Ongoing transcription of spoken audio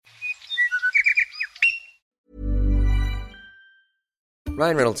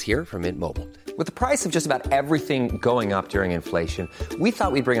Ryan Reynolds here from Mint Mobile. With the price of just about everything going up during inflation, we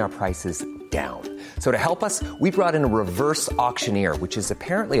thought we'd bring our prices down. So to help us, we brought in a reverse auctioneer, which is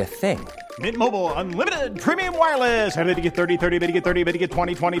apparently a thing. Mint Mobile Unlimited Premium Wireless. How to get 30, 30, bit to get 30, bit to get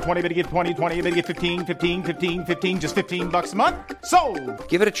 20, 20, 20, bit to get 20, 20, bit to get 15, 15, 15, 15, just $15 a month? Sold!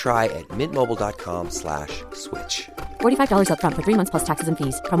 Give it a try at mintmobile.com/switch. $45 up front for 3 months plus taxes and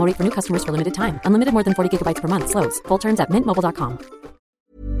fees. Promo rate for new customers for limited time. Unlimited more than 40 gigabytes per month. Slows full terms at mintmobile.com.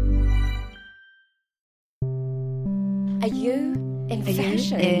 Are you in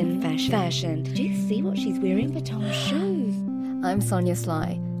fashion? Did you see what she's wearing for Tom's shoes? I'm Sonia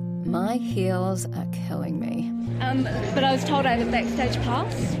Sly. My heels are killing me. But I was told I have a backstage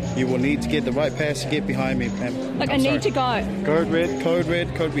pass. You will need to get the right pass to get behind me, ma'am. Look, I need to go. Code red.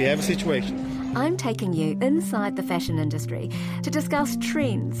 We have a situation. I'm taking you inside the fashion industry to discuss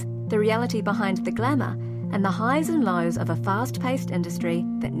trends, the reality behind the glamour, and the highs and lows of a fast-paced industry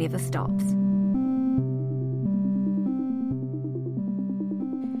that never stops.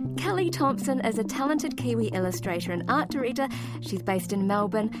 Kelly Thompson is a talented Kiwi illustrator and art director. She's based in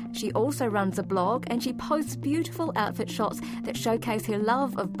Melbourne. She also runs a blog and she posts beautiful outfit shots that showcase her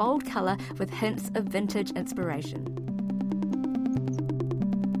love of bold colour with hints of vintage inspiration.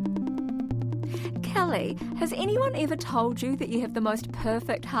 Kelly, has anyone ever told you that you have the most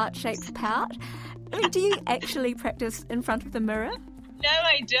perfect heart-shaped pout? I mean, do you actually practice in front of the mirror? No,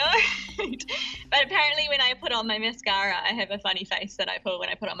 I don't. But apparently when I put on my mascara, I have a funny face that I pull when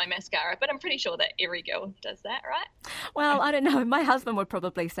I put on my mascara. But I'm pretty sure that every girl does that, right? Well, I don't know. My husband would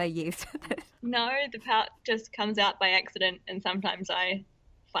probably say yes. No, the pout just comes out by accident, and sometimes I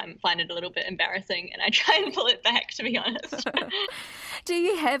find it a little bit embarrassing, and I try and pull it back, to be honest. Do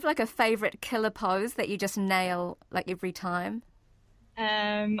you have like a favourite killer pose that you just nail like every time?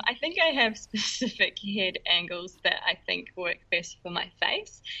 I think I have specific head angles that I think work best for my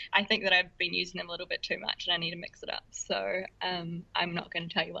face. I think that I've been using them a little bit too much and I need to mix it up. So I'm not going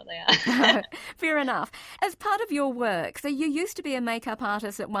to tell you what they are. Fair enough. As part of your work, so you used to be a makeup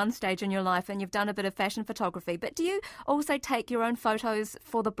artist at one stage in your life and you've done a bit of fashion photography, but do you also take your own photos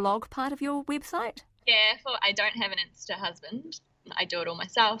for the blog part of your website? Yeah, I don't have an Insta husband. I do it all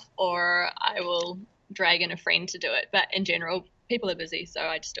myself, or I will drag in a friend to do it. But in general, people are busy, so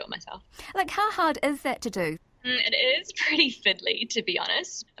I just do it myself. Like, how hard is that to do? It is pretty fiddly, to be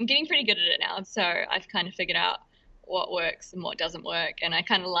honest. I'm getting pretty good at it now, so I've kind of figured out what works and what doesn't work, and I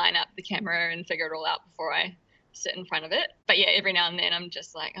kind of line up the camera and figure it all out before I sit in front of it. But yeah, every now and then I'm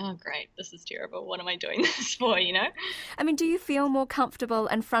just like, oh great, this is terrible. What am I doing this for, you know? I mean, do you feel more comfortable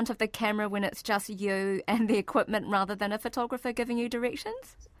in front of the camera when it's just you and the equipment rather than a photographer giving you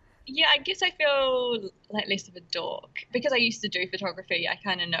directions? Yeah, I guess I feel like less of a dork. Because I used to do photography, I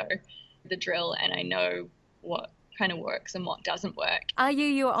kind of know the drill and I know what kind of works and what doesn't work. Are you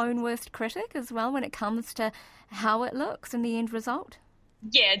your own worst critic as well when it comes to how it looks and the end result?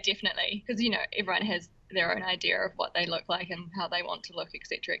 Yeah, definitely. Because, you know, everyone has their own idea of what they look like and how they want to look,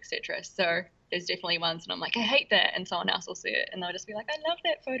 etc., etc. So there's definitely ones and I'm like, I hate that, and someone else will see it and they'll just be like, I love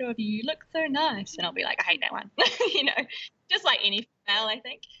that photo of you look so nice, and I'll be like, I hate that one. You know, just like any female, I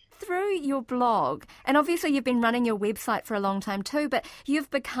think. Through your blog, and obviously you've been running your website for a long time too, but you've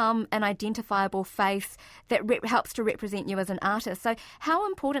become an identifiable face that helps to represent you as an artist. So how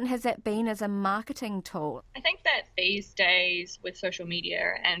important has that been as a marketing tool? I think that these days with social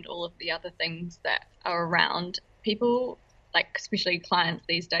media and all of the other things that are around, people, like especially clients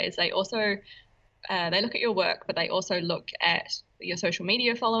these days, they also they look at your work, but they also look at your social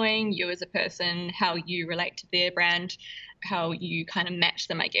media following, you as a person, how you relate to their brand, how you kind of match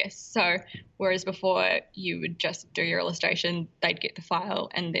them, I guess. So whereas before you would just do your illustration, they'd get the file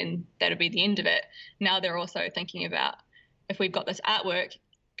and then that'd be the end of it. Now they're also thinking about, if we've got this artwork,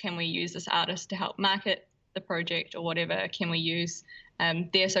 can we use this artist to help market the project or whatever? Can we use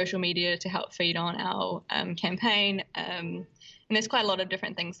their social media to help feed on our campaign? And there's quite a lot of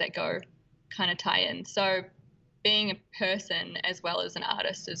different things that go kind of tie in. So being a person as well as an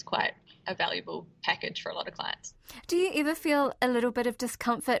artist is quite a valuable package for a lot of clients. Do you ever feel a little bit of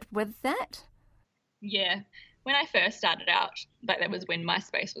discomfort with that? Yeah. When I first started out, like that was when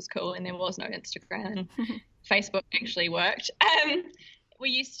MySpace was cool and there was no Instagram and Facebook actually worked. We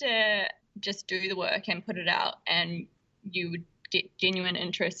used to just do the work and put it out, and you would get genuine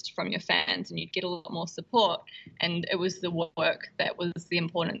interest from your fans and you'd get a lot more support, and it was the work that was the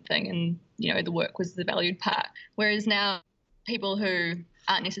important thing, and you know, the work was the valued part. Whereas now people who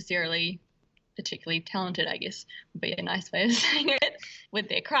aren't necessarily particularly talented, I guess would be a nice way of saying it, with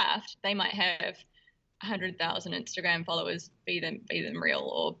their craft, they might have 100,000 Instagram followers, be them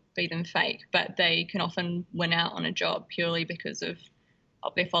real or be them fake, but they can often win out on a job purely because of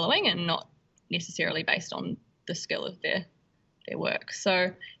their following and not necessarily based on the skill of their work.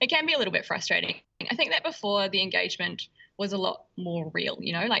 So it can be a little bit frustrating. I think that before the engagement was a lot more real,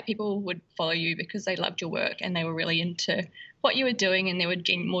 like people would follow you because they loved your work and they were really into what you were doing, and there were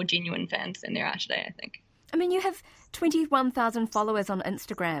more genuine fans than there are today, I think. I mean, you have 21,000 followers on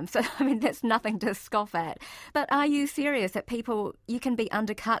Instagram, so that's nothing to scoff at. But are you serious that you can be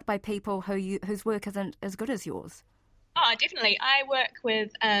undercut by people whose work isn't as good as yours? Oh, definitely. I work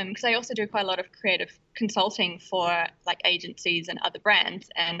with, because I also do quite a lot of creative consulting for like agencies and other brands,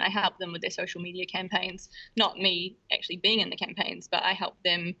 and I help them with their social media campaigns. Not me actually being in the campaigns, but I help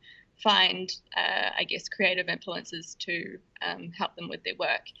them find, creative influencers to help them with their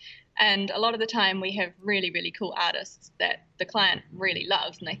work. And a lot of the time we have really, really cool artists that the client really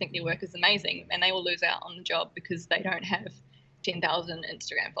loves and they think their work is amazing, and they will lose out on the job because they don't have 10,000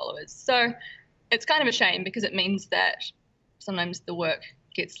 Instagram followers. So it's kind of a shame because it means that sometimes the work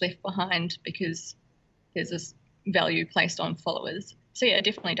gets left behind because there's this value placed on followers. So yeah, it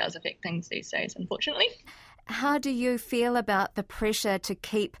definitely does affect things these days, unfortunately. How do you feel about the pressure to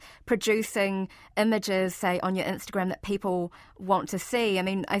keep producing images, say, on your Instagram that people want to see? I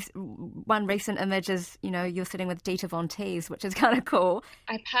mean, one recent image is, you're sitting with Dita Von Teese, which is kind of cool.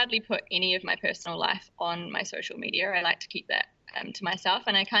 I hardly put any of my personal life on my social media. I like to keep that to myself,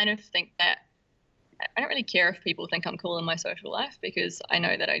 and I kind of think that I don't really care if people think I'm cool in my social life, because I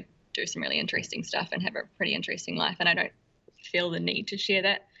know that I do some really interesting stuff and have a pretty interesting life, and I don't feel the need to share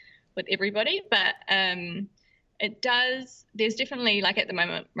that with everybody. But there's definitely, like at the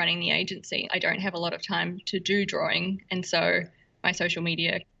moment running the agency, I don't have a lot of time to do drawing, and so my social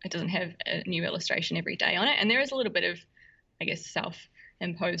media, it doesn't have a new illustration every day on it, and there is a little bit of, I guess,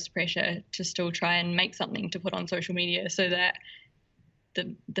 self-imposed pressure to still try and make something to put on social media so that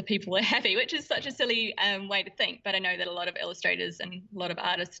the people are happy, which is such a silly way to think. But I know that a lot of illustrators and a lot of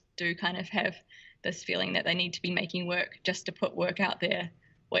artists do kind of have this feeling that they need to be making work just to put work out there,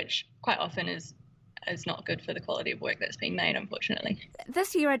 which quite often is not good for the quality of work that's being made, unfortunately.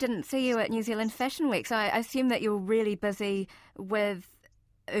 This year I didn't see you at New Zealand Fashion Week, so I assume that you're really busy with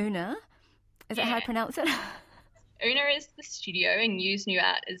Una. Is that how I pronounce it? Una is the studio, and Use New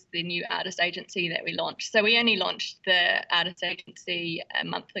Art is the new artist agency that we launched. So we only launched the artist agency a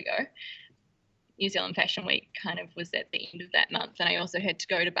month ago. New Zealand Fashion Week kind of was at the end of that month, and I also had to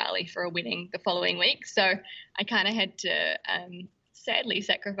go to Bali for a wedding the following week. So I kind of had to sadly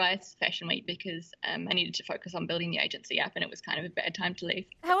sacrifice Fashion Week because I needed to focus on building the agency up, and it was kind of a bad time to leave.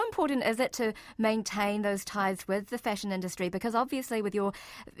 How important is it to maintain those ties with the fashion industry? Because obviously with your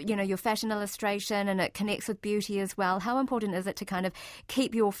fashion illustration, and it connects with beauty as well, how important is it to kind of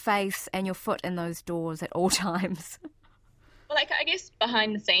keep your face and your foot in those doors at all times? Well, I guess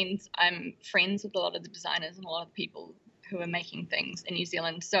behind the scenes, I'm friends with a lot of the designers and a lot of the people who are making things in New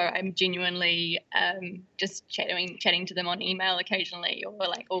Zealand. So I'm genuinely just chatting to them on email occasionally, or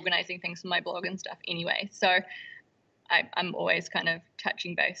like organising things for my blog and stuff anyway. So I'm always kind of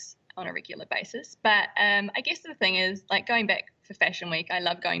touching base on a regular basis. But I guess the thing is, like, going back for Fashion Week, I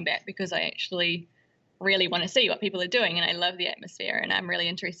love going back because I actually really want to see what people are doing, and I love the atmosphere, and I'm really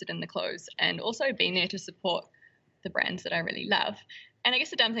interested in the clothes, and also being there to support the brands that I really love. And I guess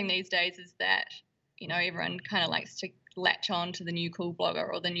the dumb thing these days is that, everyone kind of likes to latch on to the new cool blogger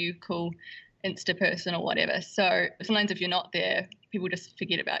or the new cool Insta person or whatever. So sometimes if you're not there, people just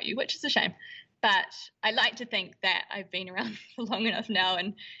forget about you, which is a shame. But I like to think that I've been around for long enough now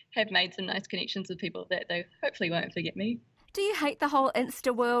and have made some nice connections with people that they hopefully won't forget me. Do you hate the whole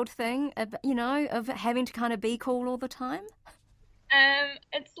Insta world thing, of having to kind of be cool all the time?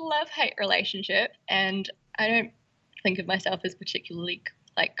 It's a love-hate relationship, and I don't think of myself as particularly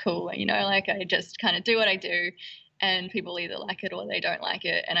cool, I just kind of do what I do, and people either like it or they don't like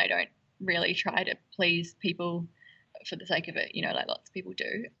it, and I don't really try to please people for the sake of it, like lots of people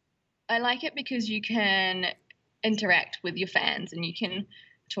do. I like it because you can interact with your fans and you can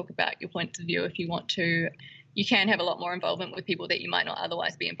talk about your points of view if you want to. You can have a lot more involvement with people that you might not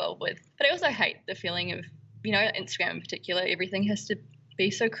otherwise be involved with. But I also hate the feeling of, Instagram in particular, everything has to be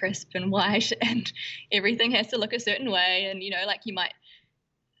so crisp and white, and everything has to look a certain way, and you might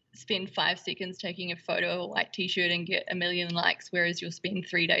spend 5 seconds taking a photo of a white t-shirt and get 1 million likes, whereas you'll spend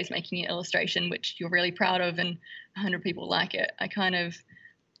 3 days making an illustration which you're really proud of and 100 people like it. I'm kind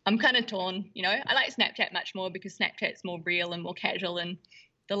of torn, I like Snapchat much more because Snapchat's more real and more casual, and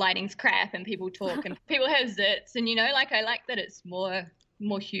the lighting's crap and people talk and people have zits, and I like that it's more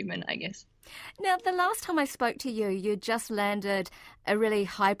human, I guess. Now, the last time I spoke to you, you just landed a really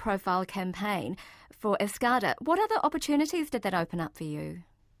high-profile campaign for Escada. What other opportunities did that open up for you?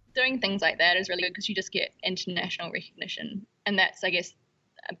 Doing things like that is really good because you just get international recognition, and that's, I guess,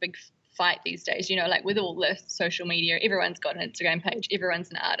 a big fight these days, you know, like with all the social media, everyone's got an Instagram page, everyone's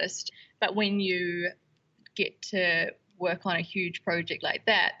an artist. But when you get to work on a huge project like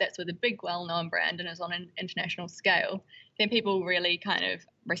that, that's with a big well-known brand and is on an international scale, then people really kind of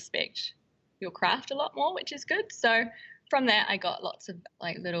respect your craft a lot more, which is good. So from that, I got lots of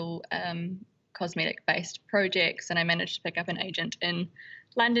like little cosmetic-based projects, and I managed to pick up an agent in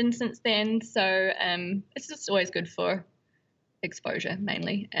London since then. So it's just always good for exposure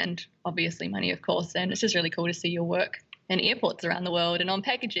mainly, and obviously money, of course. And it's just really cool to see your work in airports around the world and on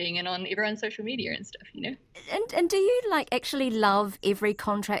packaging and on everyone's social media and stuff, you know. And do you like actually love every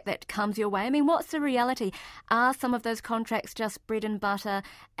contract that comes your way? I mean, what's the reality? Are some of those contracts just bread and butter,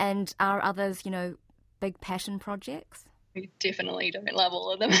 and are others, you know, big passion projects? We definitely don't love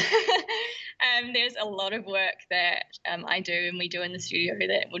all of them. There's a lot of work that I do and we do in the studio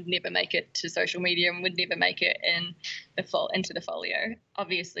that would never make it to social media and would never make it into the folio.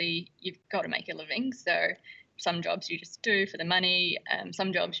 Obviously, you've got to make a living, so some jobs you just do for the money.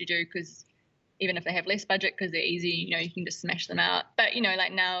 Some jobs you do because even if they have less budget, because they're easy, you know, you can just smash them out. But, you know,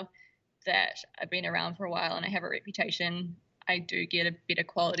 like now that I've been around for a while and I have a reputation, I do get a better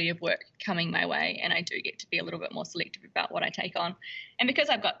quality of work coming my way, and I do get to be a little bit more selective about what I take on. And because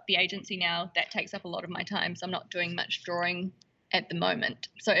I've got the agency now, that takes up a lot of my time, so I'm not doing much drawing at the moment.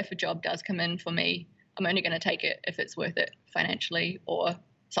 So if a job does come in for me, I'm only going to take it if it's worth it financially or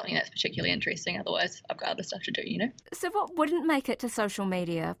something that's particularly interesting. Otherwise, I've got other stuff to do, you know. So what wouldn't make it to social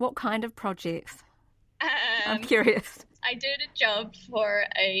media? What kind of projects? I'm curious. I did a job for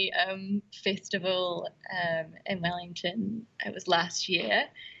a festival in Wellington. It was last year.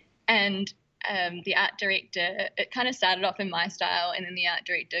 And the art director, it kind of started off in my style, and then the art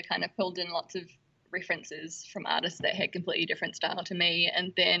director kind of pulled in lots of references from artists that had completely different style to me.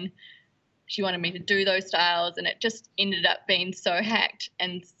 And then she wanted me to do those styles, and it just ended up being so hacked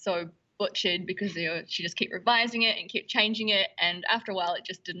and so butchered because she just kept revising it and kept changing it. And after a while, it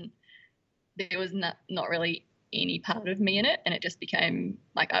just didn't, there was not really any part of me in it, and it just became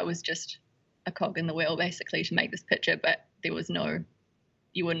like I was just a cog in the wheel basically to make this picture, but there was no,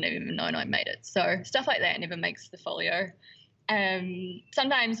 you wouldn't have even known I made it. So stuff like that never makes the folio.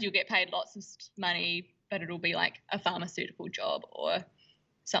 Sometimes you'll get paid lots of money, but it'll be like a pharmaceutical job or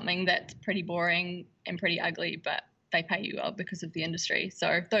something that's pretty boring and pretty ugly, but they pay you well because of the industry.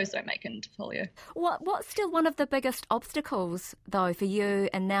 So those don't make it into folio. What's still one of the biggest obstacles, though, for you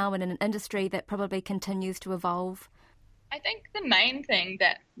and now in an industry that probably continues to evolve? I think the main thing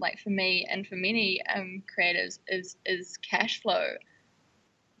that, like for me and for many creators, is cash flow.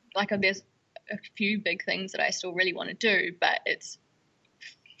 Like there's a few big things that I still really want to do, but it's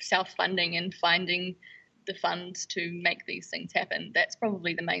self-funding and finding the funds to make these things happen. That's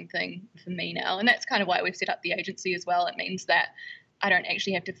probably the main thing for me now. And that's kind of why we've set up the agency as well. It means that I don't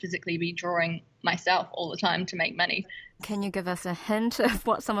actually have to physically be drawing myself all the time to make money. Can you give us a hint of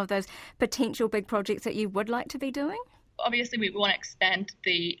what some of those potential big projects that you would like to be doing? Obviously, we want to expand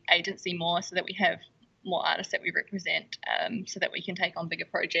the agency more so that we have more artists that we represent, so that we can take on bigger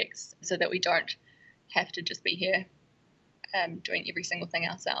projects, so that we don't have to just be here doing every single thing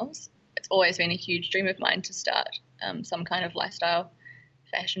ourselves. It's always been a huge dream of mine to start some kind of lifestyle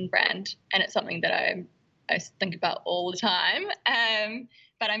fashion brand, and it's something that I think about all the time.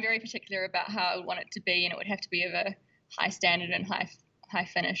 But I'm very particular about how I would want it to be, and it would have to be of a high standard and high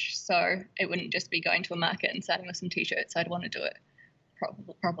finish. So it wouldn't just be going to a market and starting with some t-shirts. I'd want to do it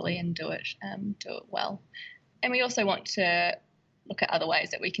properly and do it well. And we also want to look at other ways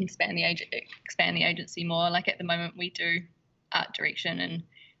that we can expand the agency more. Like at the moment, we do art direction and,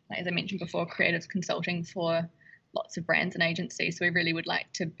 as I mentioned before, creative consulting for lots of brands and agencies. So we really would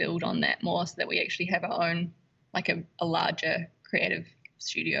like to build on that more so that we actually have our own, like a larger creative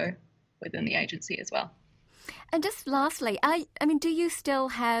studio within the agency as well. And just lastly, do you still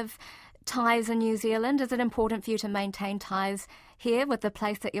have ties in New Zealand? Is it important for you to maintain ties here with the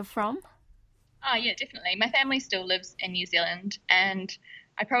place that you're from? Oh, yeah, definitely. My family still lives in New Zealand, and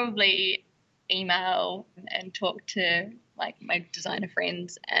I probably email and talk to like my designer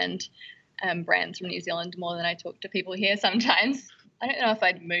friends and brands from New Zealand more than I talk to people here sometimes. I don't know if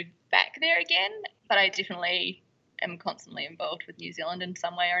I'd move back there again, but I definitely am constantly involved with New Zealand in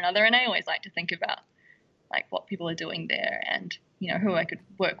some way or another, and I always like to think about like what people are doing there and, you know, who I could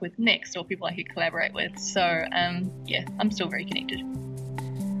work with next or people I could collaborate with. So, yeah, I'm still very connected.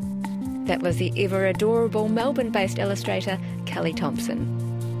 That was the ever adorable Melbourne-based illustrator, Kelly Thompson.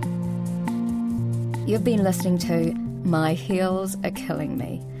 You've been listening to My Heels Are Killing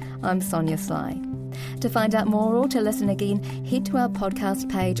Me. I'm Sonia Sly. To find out more or to listen again, head to our podcast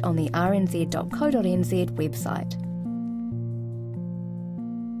page on the rnz.co.nz website.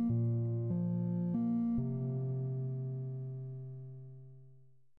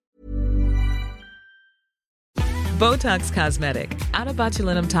 Botox Cosmetic, out of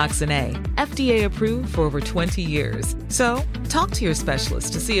botulinum toxin A, FDA approved for over 20 years. So, talk to your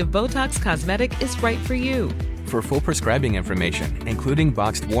specialist to see if Botox Cosmetic is right for you. For full prescribing information, including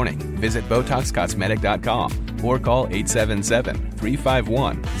boxed warning, visit BotoxCosmetic.com or call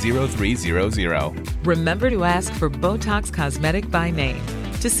 877-351-0300. Remember to ask for Botox Cosmetic by name.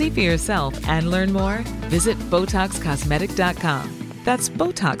 To see for yourself and learn more, visit BotoxCosmetic.com. That's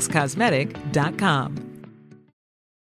BotoxCosmetic.com.